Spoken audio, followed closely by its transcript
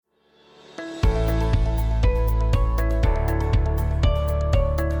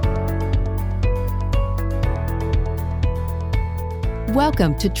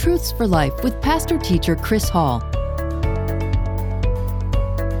Welcome to Truths for Life with pastor teacher Chris Hall.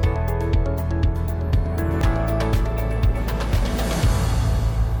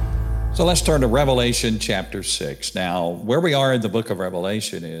 So let's turn to Revelation chapter 6. Now, where we are in the book of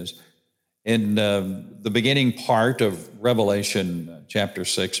Revelation is in the beginning part of Revelation chapter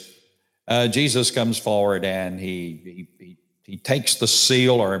 6. Jesus comes forward and he takes the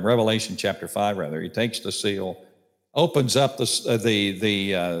seal, or in Revelation chapter 5 rather, he takes the seal, opens up the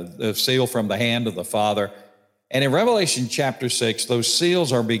seal from the hand of the Father. And in Revelation chapter 6, those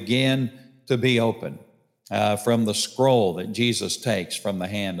seals are begin to be opened from the scroll that Jesus takes from the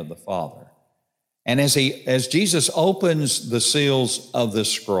hand of the Father. And as Jesus opens the seals of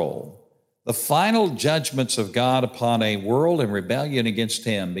this scroll, the final judgments of God upon a world in rebellion against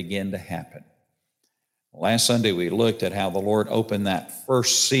him begin to happen. Last Sunday, we looked at how the Lord opened that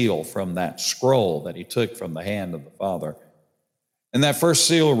first seal from that scroll that he took from the hand of the Father. And that first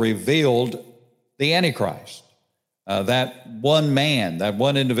seal revealed the Antichrist, that one man, that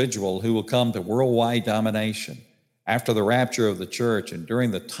one individual who will come to worldwide domination after the rapture of the church and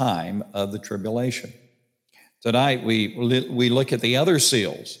during the time of the tribulation. Tonight, we look at the other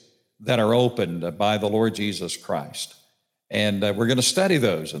seals that are opened by the Lord Jesus Christ. And we're going to study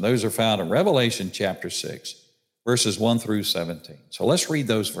those, and those are found in Revelation chapter 6, verses 1 through 17. So let's read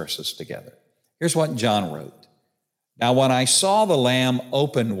those verses together. Here's what John wrote. Now, when I saw the Lamb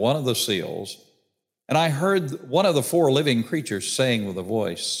open one of the seals, and I heard one of the four living creatures saying with a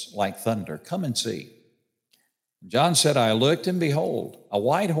voice like thunder, "Come and see." John said, I looked, and behold, a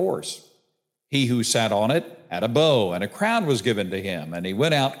white horse. He who sat on it had a bow, and a crown was given to him, and he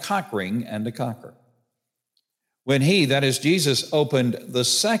went out conquering and to conquer. When he, that is Jesus, opened the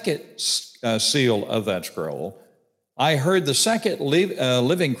second seal of that scroll, I heard the second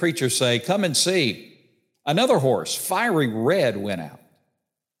living creature say, "Come and see." Another horse, fiery red, went out,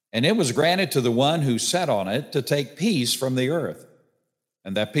 and it was granted to the one who sat on it to take peace from the earth,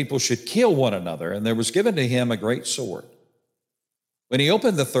 and that people should kill one another, and there was given to him a great sword. When he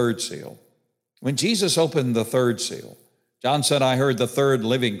opened the third seal, when Jesus opened the third seal, John said, I heard the third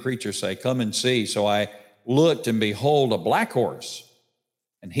living creature say, "Come and see." So I looked, and behold, a black horse,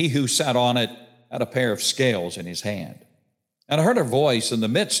 and he who sat on it had a pair of scales in his hand. And I heard a voice in the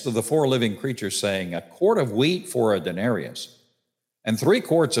midst of the four living creatures saying, "A quart of wheat for a denarius, and 3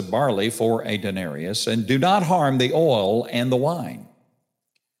 quarts of barley for a denarius, and do not harm the oil and the wine."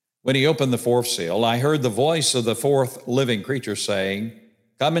 When he opened the fourth seal, I heard the voice of the fourth living creature saying,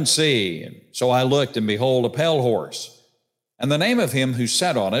 "Come and see." And so I looked, and behold, a pale horse, and the name of him who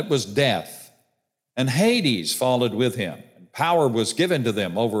sat on it was Death. And Hades followed with him, and power was given to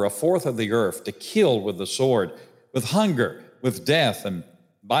them over 1/4 of the earth to kill with the sword, with hunger, with death, and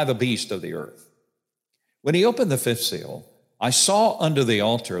by the beast of the earth. When he opened the fifth seal, I saw under the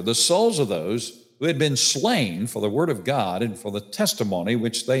altar the souls of those who had been slain for the word of God and for the testimony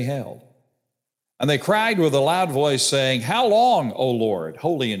which they held. And they cried with a loud voice, saying, "How long, O Lord,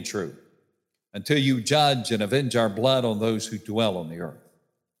 holy and true, until you judge and avenge our blood on those who dwell on the earth?"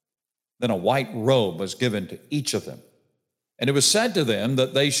 Then a white robe was given to each of them, and it was said to them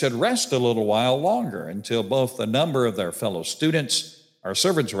that they should rest a little while longer until both the number of their fellow students, or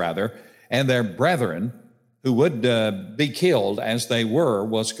servants rather, and their brethren who would be killed as they were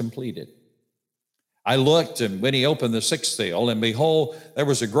was completed. I looked, and when he opened the sixth seal, and behold, there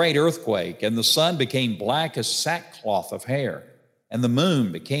was a great earthquake, and the sun became black as sackcloth of hair, and the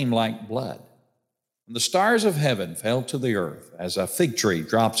moon became like blood. And the stars of heaven fell to the earth, as a fig tree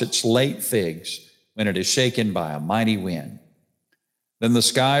drops its late figs when it is shaken by a mighty wind. Then the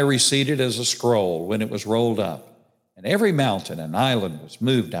sky receded as a scroll when it was rolled up, and every mountain and island was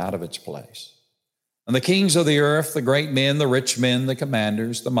moved out of its place. And the kings of the earth, the great men, the rich men, the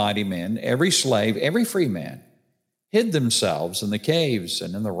commanders, the mighty men, every slave, every free man, hid themselves in the caves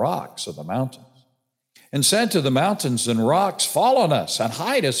and in the rocks of the mountains, and said to the mountains and rocks, "Fall on us and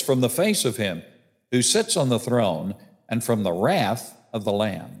hide us from the face of him who sits on the throne, and from the wrath of the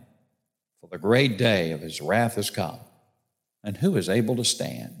Lamb. For the great day of his wrath is come, and who is able to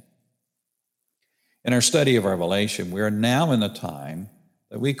stand?" In our study of Revelation, we are now in the time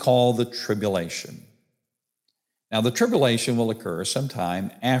that we call the tribulation. Now, the tribulation will occur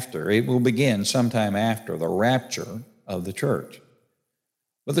sometime after, it will begin sometime after the rapture of the church.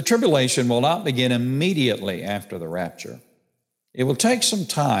 But the tribulation will not begin immediately after the rapture. It will take some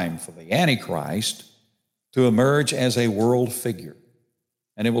time for the Antichrist to emerge as a world figure,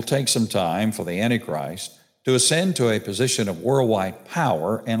 and it will take some time for the Antichrist to ascend to a position of worldwide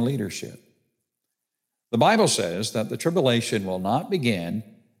power and leadership. The Bible says that the tribulation will not begin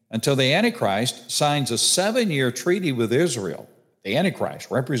until the Antichrist signs a 7-year treaty with Israel the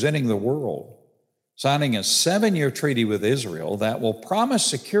Antichrist, representing the world, signing a 7-year treaty with Israel that will promise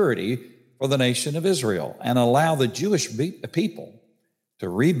security for the nation of Israel and allow the Jewish people to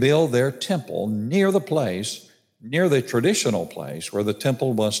rebuild their temple near the traditional place where the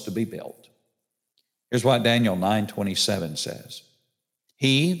temple was to be built. Here's what Daniel 9:27 says.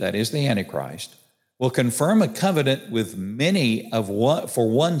 He, that is the Antichrist, will confirm a covenant with many for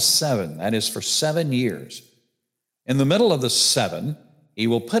 1 7, that is for 7 years. In the middle of the 7, he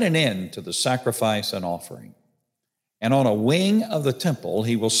will put an end to the sacrifice and offering. And on a wing of the temple,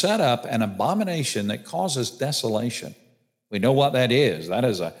 he will set up an abomination that causes desolation. We know what that is. That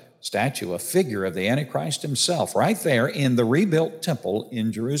is a statue, a figure of the Antichrist himself, right there in the rebuilt temple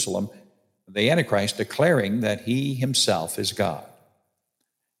in Jerusalem, the Antichrist declaring that he himself is God.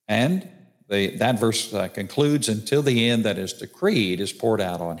 And that verse concludes, until the end that is decreed is poured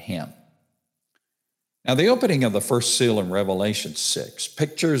out on him. Now, the opening of the first seal in Revelation 6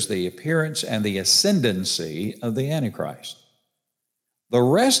 pictures the appearance and the ascendancy of the Antichrist. The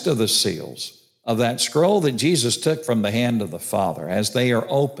rest of the seals of that scroll that Jesus took from the hand of the Father, as they are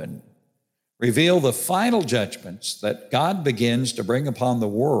opened, reveal the final judgments that God begins to bring upon the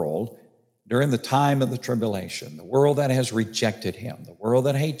world during the time of the tribulation, the world that has rejected him, the world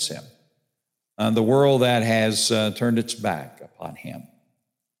that hates him, and the world that has turned its back upon him.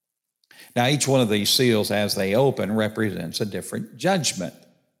 Now, each one of these seals, as they open, represents a different judgment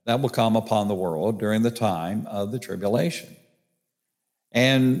that will come upon the world during the time of the tribulation.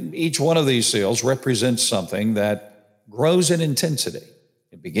 And each one of these seals represents something that grows in intensity.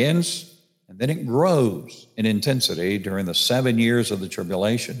 It begins, and then it grows in intensity during the 7 years of the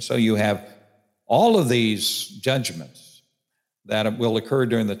tribulation. So you have all of these judgments that will occur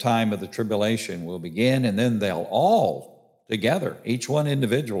during the time of the tribulation will begin, and then they'll all together, each one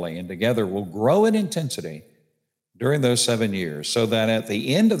individually and together, will grow in intensity during those 7 years, so that at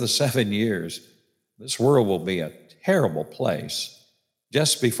the end of the 7 years, this world will be a terrible place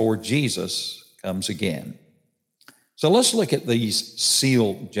just before Jesus comes again. So let's look at these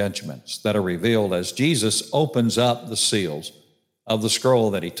seal judgments that are revealed as Jesus opens up the seals of the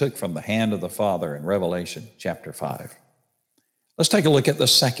scroll that he took from the hand of the Father in Revelation chapter 5. Let's take a look at the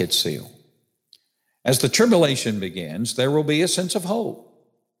second seal. As the tribulation begins, there will be a sense of hope,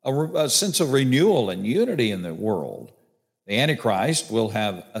 a sense of renewal and unity in the world. The Antichrist will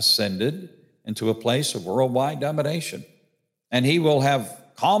have ascended into a place of worldwide domination, and he will have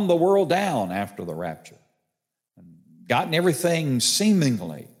calmed the world down after the rapture, and gotten everything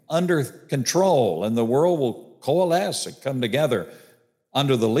seemingly under control, and the world will coalesce and come together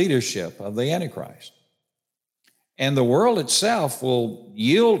under the leadership of the Antichrist. And the world itself will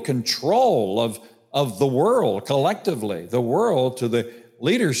yield control of the world collectively, the world, to the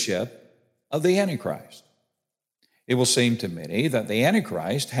leadership of the Antichrist. It will seem to many that the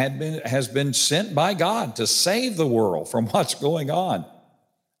Antichrist has been sent by God to save the world from what's going on.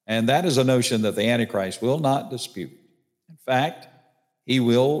 And that is a notion that the Antichrist will not dispute. In fact, he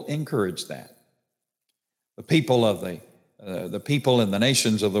will encourage that. The people in the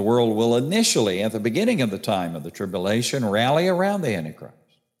nations of the world will initially, at the beginning of the time of the tribulation, rally around the Antichrist.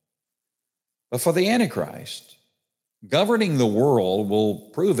 But for the Antichrist, governing the world will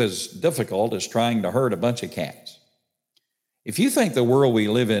prove as difficult as trying to herd a bunch of cats. If you think the world we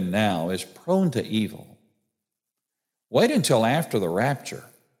live in now is prone to evil, wait until after the rapture,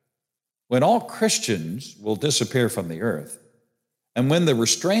 when all Christians will disappear from the earth, and when the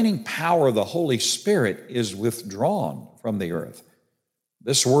restraining power of the Holy Spirit is withdrawn from the earth.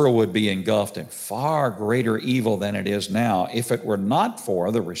 This world would be engulfed in far greater evil than it is now if it were not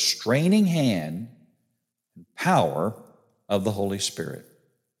for the restraining hand and power of the Holy Spirit.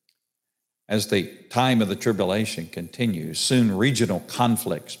 As the time of the tribulation continues, soon regional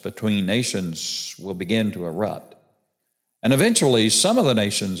conflicts between nations will begin to erupt. And eventually, some of the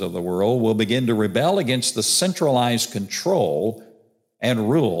nations of the world will begin to rebel against the centralized control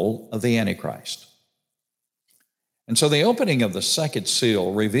and rule of the Antichrist. And so the opening of the second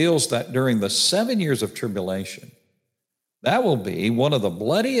seal reveals that during the 7 years of tribulation, that will be one of the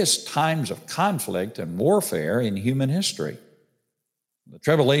bloodiest times of conflict and warfare in human history. The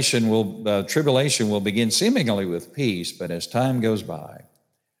tribulation will begin seemingly with peace, but as time goes by,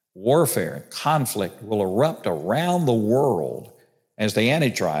 warfare and conflict will erupt around the world as the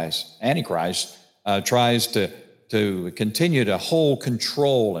Antichrist tries to continue to hold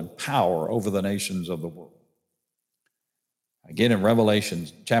control and power over the nations of the world. Again, in Revelation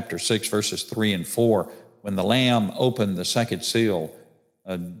chapter 6, verses 3 and 4, when the Lamb opened the second seal,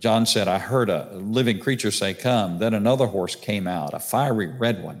 John said, I heard a living creature say, come. Then another horse came out, a fiery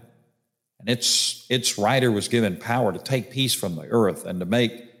red one. and its writer was given power to take peace from the earth and to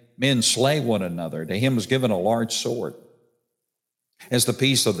make men slay one another. To him was given a large sword. As the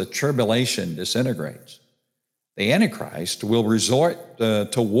peace of the tribulation disintegrates, the Antichrist will resort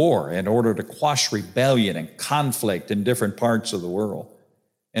to war in order to quash rebellion and conflict in different parts of the world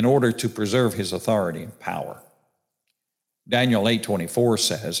in order to preserve his authority and power. Daniel 8:24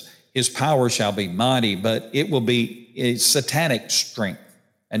 says, his power shall be mighty, but it will be a satanic strength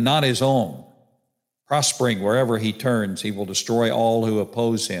and not his own. Prospering wherever he turns, he will destroy all who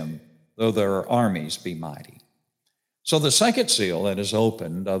oppose him, though their armies be mighty. So the second seal that is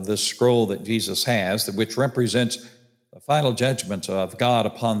opened of this scroll that Jesus has, which represents the final judgments of God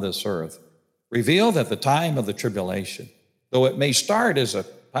upon this earth, reveal that the time of the tribulation, though it may start as a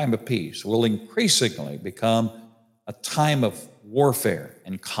time of peace, will increasingly become a time of warfare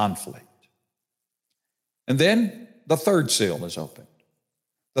and conflict. And then the third seal is opened.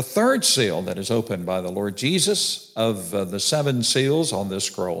 The third seal that is opened by the Lord Jesus of the seven seals on this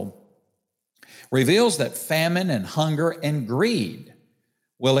scroll reveals that famine and hunger and greed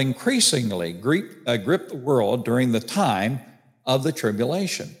will increasingly grip the world during the time of the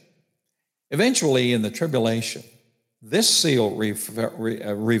tribulation. Eventually, in the tribulation, this seal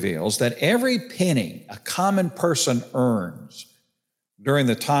reveals that every penny a common person earns during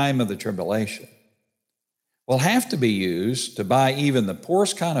the time of the tribulation will have to be used to buy even the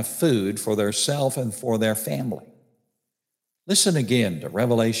poorest kind of food for theirself and for their family. Listen again to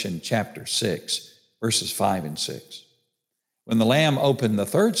Revelation chapter 6, verses 5 and 6. When the Lamb opened the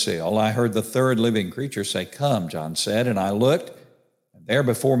third seal, I heard the third living creature say, "Come," John said, and I looked, and there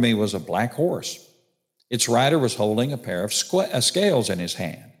before me was a black horse. Its rider was holding a pair of scales in his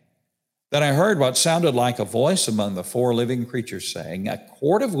hand. Then I heard what sounded like a voice among the four living creatures saying, "A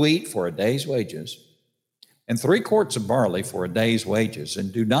quart of wheat for a day's wages, and 3 quarts of barley for a day's wages,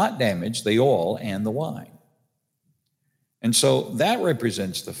 and do not damage the oil and the wine." And so that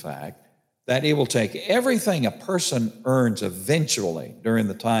represents the fact that it will take everything a person earns eventually during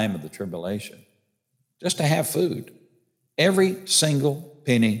the time of the tribulation just to have food, every single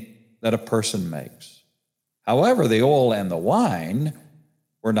penny that a person makes. However, the oil and the wine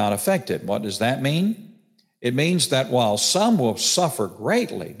were not affected. What does that mean? It means that while some will suffer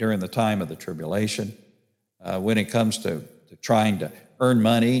greatly during the time of the tribulation, when it comes to trying to earn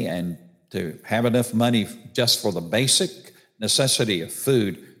money and to have enough money just for the basic necessity of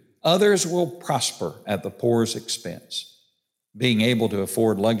food, others will prosper at the poor's expense, being able to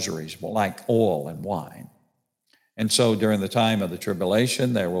afford luxuries like oil and wine. And so during the time of the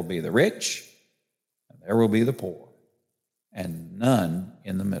tribulation, there will be the rich, and there will be the poor, and none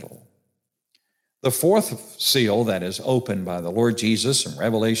in the middle. The fourth seal that is opened by the Lord Jesus in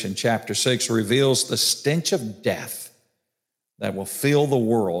Revelation chapter 6 reveals the stench of death that will fill the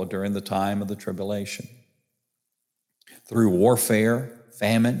world during the time of the tribulation. Through warfare,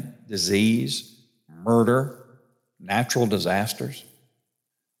 famine, disease, murder, natural disasters.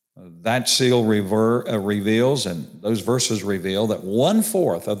 That seal reveals, and those verses reveal, that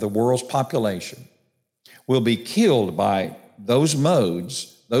 1/4 of the world's population will be killed by those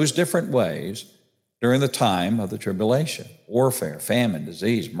modes, those different ways, during the time of the tribulation: warfare, famine,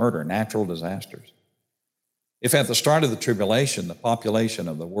 disease, murder, natural disasters. If at the start of the tribulation, the population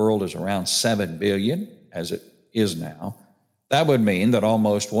of the world is around 7 billion, as it is now, that would mean that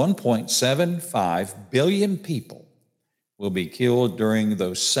almost 1.75 billion people will be killed during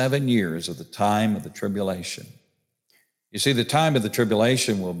those 7 years of the time of the tribulation. You see, the time of the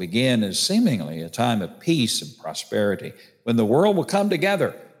tribulation will begin as seemingly a time of peace and prosperity, when the world will come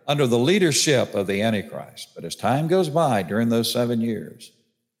together under the leadership of the Antichrist. But as time goes by during those 7 years,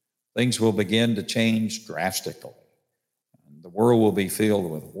 things will begin to change drastically. The world will be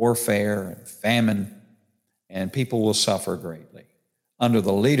filled with warfare and famine, and people will suffer greatly under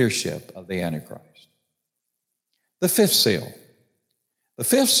the leadership of the Antichrist. The fifth seal. The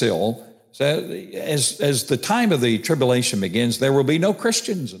fifth seal says, as the time of the tribulation begins, there will be no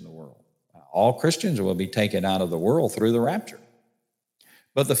Christians in the world. All Christians will be taken out of the world through the rapture.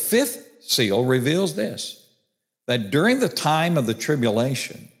 But the fifth seal reveals this, that during the time of the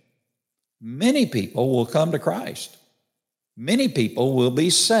tribulation, many people will come to Christ. Many people will be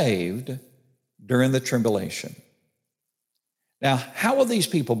saved during the tribulation. Now, how will these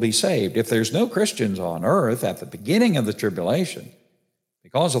people be saved? If there's no Christians on earth at the beginning of the tribulation,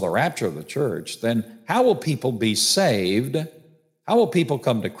 because of the rapture of the church, then how will people be saved? How will people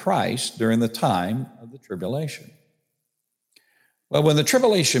come to Christ during the time of the tribulation? Well, when the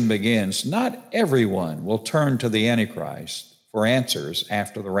tribulation begins, not everyone will turn to the Antichrist for answers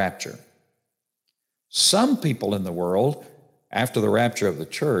after the rapture. Some people in the world after the rapture of the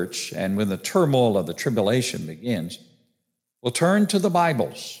church and when the turmoil of the tribulation begins, will turn to the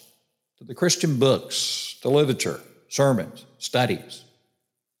Bibles, to the Christian books, to literature, sermons, studies,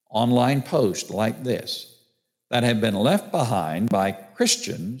 online posts like this that have been left behind by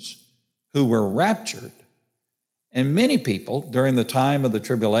Christians who were raptured. And many people during the time of the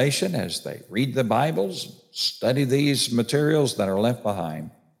tribulation, as they read the Bibles, study these materials that are left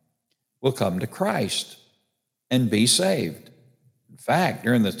behind, will come to Christ and be saved. In fact,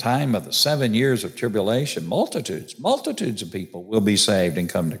 during the time of the 7 years of tribulation, multitudes of people will be saved and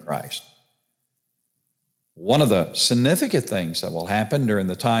come to Christ. One of the significant things that will happen during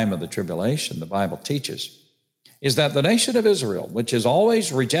the time of the tribulation, the Bible teaches, is that the nation of Israel, which has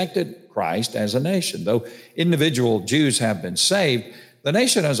always rejected Christ as a nation, though individual Jews have been saved, the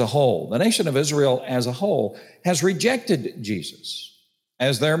nation as a whole, the nation of Israel as a whole, has rejected Jesus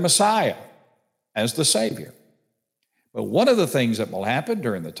as their Messiah, as the Savior. But one of the things that will happen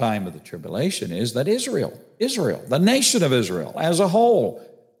during the time of the tribulation is that Israel, the nation of Israel as a whole,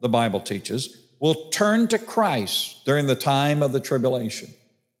 the Bible teaches, will turn to Christ during the time of the tribulation.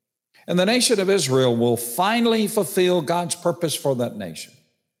 And the nation of Israel will finally fulfill God's purpose for that nation,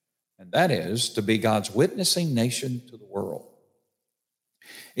 and that is to be God's witnessing nation to the world.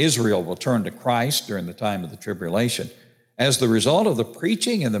 Israel will turn to Christ during the time of the tribulation as the result of the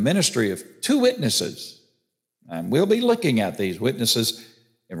preaching and the ministry of two witnesses. And we'll be looking at these witnesses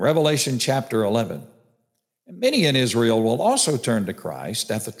in Revelation chapter 11. And many in Israel will also turn to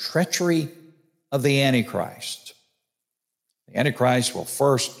Christ at the treachery of the Antichrist. The Antichrist will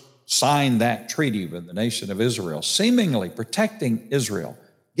first sign that treaty with the nation of Israel, seemingly protecting Israel,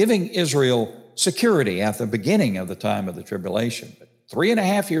 giving Israel security at the beginning of the time of the tribulation. But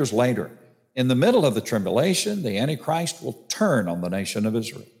 3.5 years later, in the middle of the tribulation, the Antichrist will turn on the nation of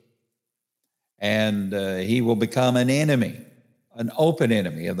Israel. And he will become an enemy, an open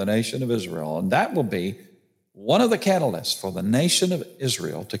enemy of the nation of Israel. And that will be one of the catalysts for the nation of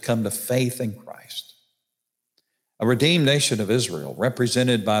Israel to come to faith in Christ. A redeemed nation of Israel,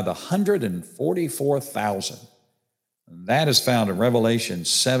 represented by the 144,000, that is found in Revelation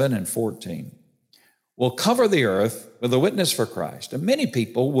 7 and 14, will cover the earth with a witness for Christ. And many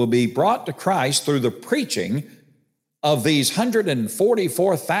people will be brought to Christ through the preaching of these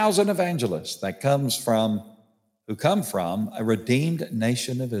 144,000 evangelists who come from a redeemed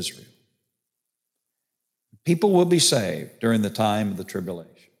nation of Israel. People will be saved during the time of the tribulation.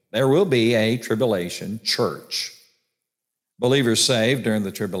 There will be a tribulation church. Believers saved during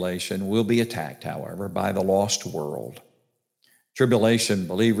the tribulation will be attacked, however, by the lost world. Tribulation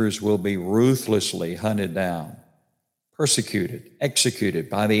believers will be ruthlessly hunted down, persecuted, executed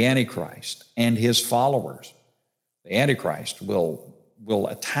by the Antichrist and his followers. The Antichrist will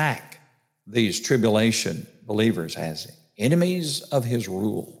attack these tribulation believers as enemies of his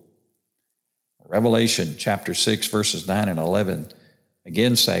rule. Revelation chapter 6, verses 9 and 11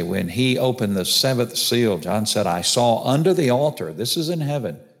 again say, when he opened the seventh seal, John said, I saw under the altar, this is in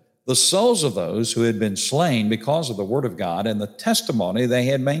heaven, the souls of those who had been slain because of the word of God and the testimony they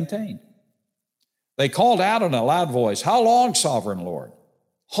had maintained. They called out in a loud voice, how long, sovereign Lord,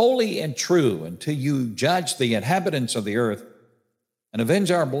 holy and true, until you judge the inhabitants of the earth and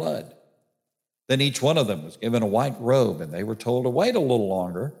avenge our blood? Then each one of them was given a white robe, and they were told to wait a little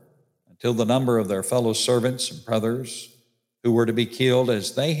longer until the number of their fellow servants and brothers who were to be killed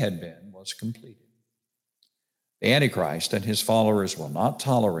as they had been was completed. The Antichrist and his followers will not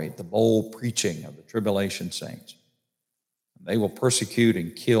tolerate the bold preaching of the tribulation saints. They will persecute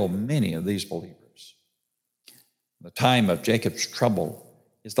and kill many of these believers. The time of Jacob's trouble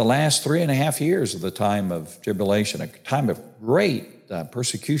is the last 3.5 years of the time of tribulation, a time of great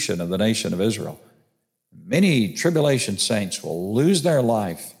persecution of the nation of Israel. Many tribulation saints will lose their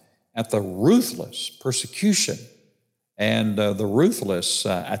life at the ruthless persecution and the ruthless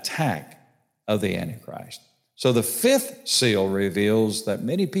attack of the Antichrist. So the fifth seal reveals that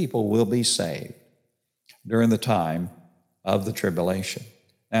many people will be saved during the time of the tribulation.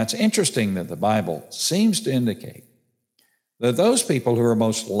 Now, it's interesting that the Bible seems to indicate that those people who are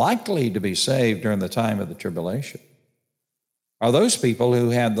most likely to be saved during the time of the tribulation are those people who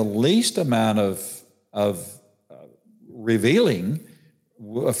had the least amount of revealing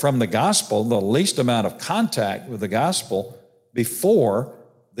from the gospel, the least amount of contact with the gospel before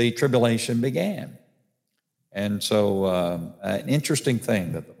the tribulation began. And so an interesting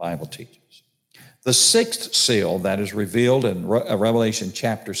thing that the Bible teaches. The sixth seal that is revealed in Revelation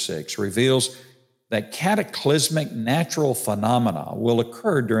chapter 6 reveals that cataclysmic natural phenomena will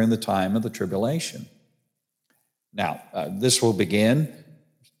occur during the time of the tribulation. Now, this will begin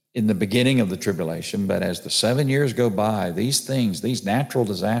in the beginning of the tribulation, but as the 7 years go by, these things, these natural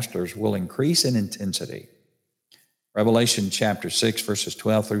disasters will increase in intensity. Revelation chapter 6, verses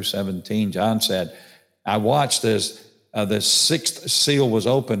 12 through 17, John said, I watched as the sixth seal was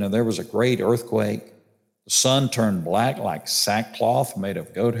opened, and there was a great earthquake. The sun turned black like sackcloth made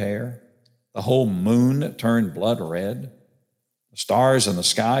of goat hair. The whole moon turned blood red. The stars in the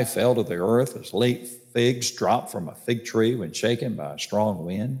sky fell to the earth as late figs drop from a fig tree when shaken by a strong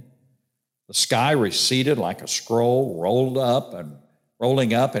wind. The sky receded like a scroll,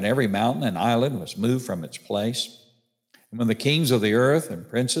 rolling up, and every mountain and island was moved from its place. And when the kings of the earth and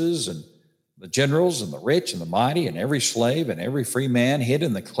princes and the generals and the rich and the mighty and every slave and every free man hid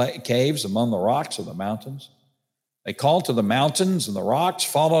in the caves among the rocks of the mountains, they called to the mountains and the rocks,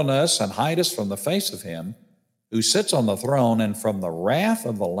 fall on us and hide us from the face of him who sits on the throne and from the wrath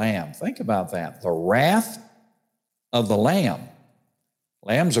of the Lamb. Think about that, the wrath of the Lamb.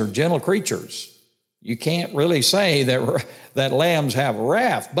 Lambs are gentle creatures. You can't really say that lambs have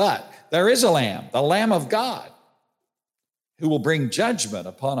wrath, but there is a lamb, the Lamb of God, who will bring judgment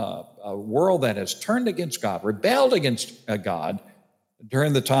upon a world that has turned against God, rebelled against God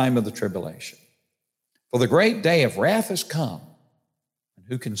during the time of the tribulation. For the great day of wrath has come, and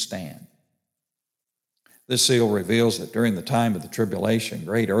who can stand? This seal reveals that during the time of the tribulation,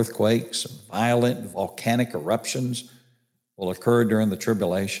 great earthquakes and violent volcanic eruptions will occur during the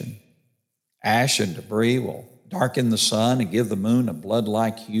tribulation. Ash and debris will darken the sun and give the moon a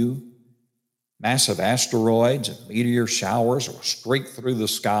blood-like hue. Massive asteroids and meteor showers will streak through the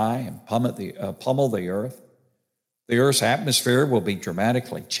sky and pummel the earth. The earth's atmosphere will be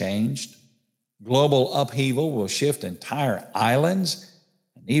dramatically changed. Global upheaval will shift entire islands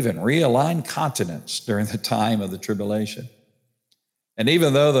and even realign continents during the time of the tribulation. And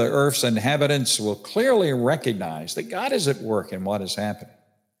even though the earth's inhabitants will clearly recognize that God is at work in what is happening,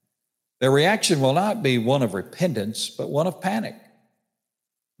 their reaction will not be one of repentance, but one of panic.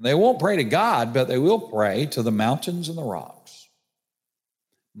 They won't pray to God, but they will pray to the mountains and the rocks.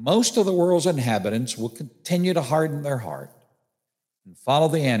 Most of the world's inhabitants will continue to harden their heart and follow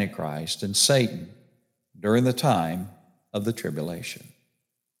the Antichrist and Satan during the time of the tribulation.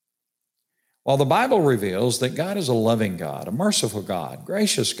 While the Bible reveals that God is a loving God, a merciful God,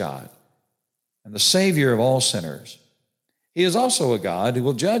 gracious God, and the Savior of all sinners, He is also a God who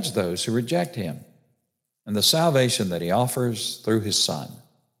will judge those who reject Him and the salvation that He offers through His Son.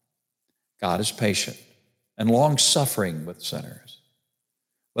 God is patient and long-suffering with sinners.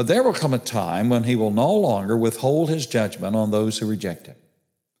 But there will come a time when He will no longer withhold His judgment on those who reject Him.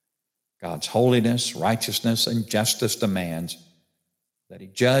 God's holiness, righteousness, and justice demands that He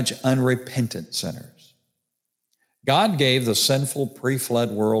judge unrepentant sinners. God gave the sinful pre-flood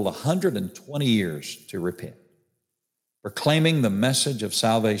world 120 years to repent, proclaiming the message of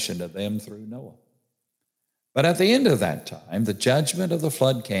salvation to them through Noah. But at the end of that time, the judgment of the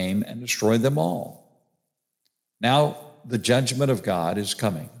flood came and destroyed them all. Now the judgment of God is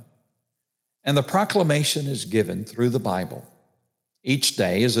coming, and the proclamation is given through the Bible. Each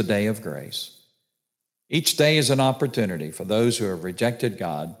day is a day of grace. Each day is an opportunity for those who have rejected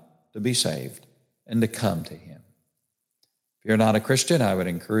God to be saved and to come to Him. If you're not a Christian, I would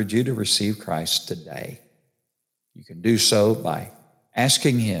encourage you to receive Christ today. You can do so by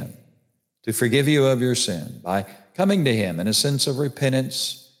asking Him to forgive you of your sin, by coming to Him in a sense of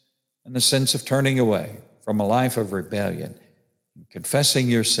repentance and a sense of turning away from a life of rebellion, confessing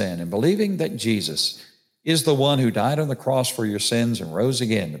your sin and believing that Jesus is the one who died on the cross for your sins and rose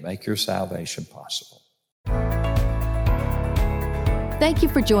again to make your salvation possible. Thank you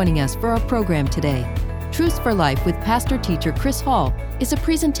for joining us for our program today. Truths for Life with Pastor Teacher Chris Hall is a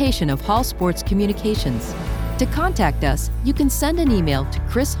presentation of Hall Sports Communications. To contact us, you can send an email to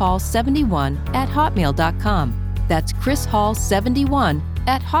chrishall71@hotmail.com. That's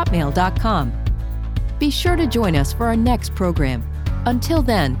chrishall71@hotmail.com. Be sure to join us for our next program. Until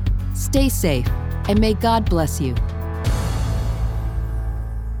then, stay safe and may God bless you.